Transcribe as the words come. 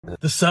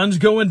The sun's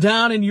going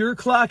down and you're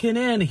clocking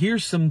in.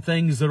 Here's some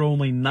things that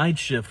only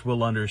Nightshift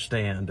will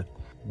understand.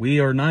 We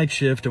are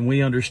Nightshift and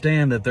we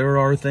understand that there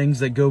are things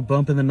that go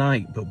bump in the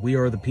night, but we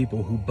are the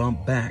people who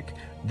bump back.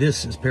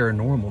 This is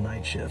Paranormal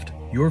Nightshift,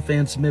 your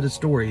fan-submitted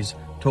stories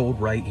told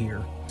right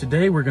here.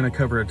 Today we're going to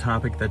cover a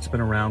topic that's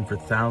been around for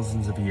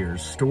thousands of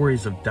years.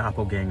 Stories of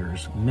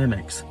doppelgangers,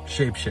 mimics,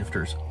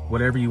 shapeshifters,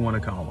 whatever you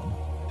want to call them.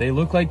 They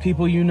look like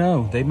people you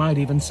know. They might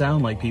even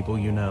sound like people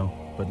you know.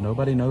 But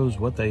nobody knows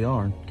what they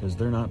are because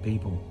they're not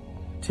people.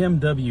 Tim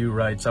W.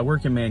 writes, I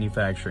work in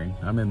manufacturing.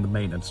 I'm in the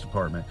maintenance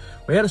department.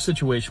 We had a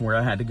situation where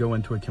I had to go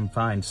into a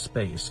confined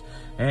space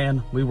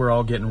and we were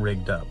all getting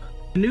rigged up.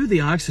 I knew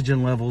the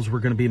oxygen levels were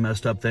going to be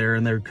messed up there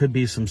and there could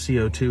be some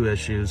CO2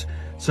 issues.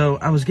 So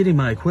I was getting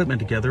my equipment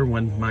together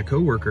when my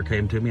coworker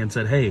came to me and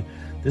said, hey,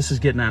 this is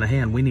getting out of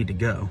hand. We need to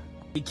go.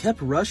 He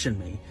kept rushing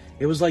me.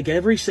 It was like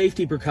every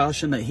safety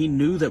precaution that he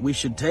knew that we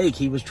should take,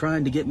 he was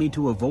trying to get me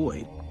to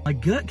avoid. My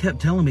gut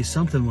kept telling me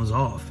something was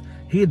off.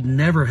 He had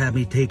never had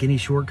me take any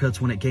shortcuts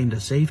when it came to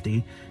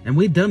safety, and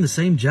we'd done the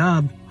same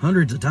job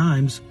hundreds of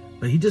times,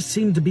 but he just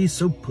seemed to be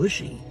so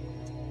pushy.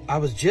 I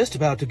was just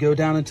about to go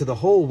down into the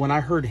hole when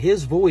I heard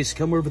his voice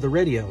come over the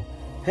radio.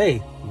 Hey,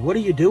 what are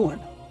you doing?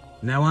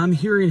 Now I'm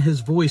hearing his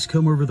voice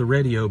come over the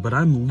radio, but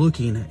I'm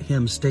looking at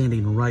him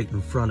standing right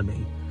in front of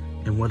me.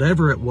 And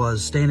whatever it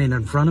was standing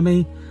in front of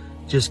me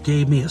just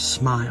gave me a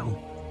smile.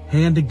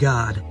 Hand to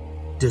God,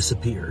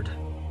 disappeared.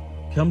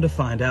 Come to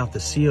find out, the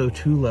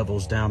CO2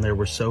 levels down there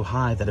were so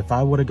high that if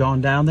I would have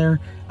gone down there,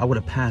 I would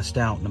have passed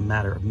out in a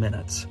matter of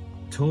minutes.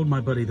 Told my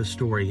buddy the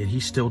story and he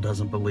still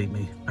doesn't believe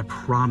me. I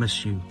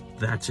promise you,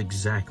 that's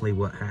exactly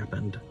what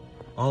happened.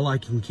 All I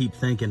can keep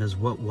thinking is,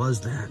 what was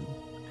that?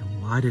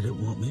 And why did it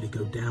want me to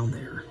go down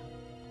there?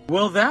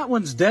 Well, that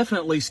one's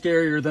definitely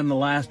scarier than the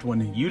last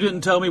one. You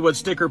didn't tell me what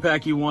sticker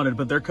pack you wanted,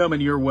 but they're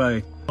coming your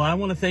way. Well, I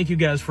want to thank you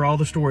guys for all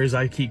the stories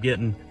I keep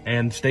getting,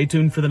 and stay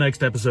tuned for the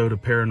next episode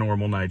of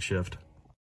Paranormal Nightshift.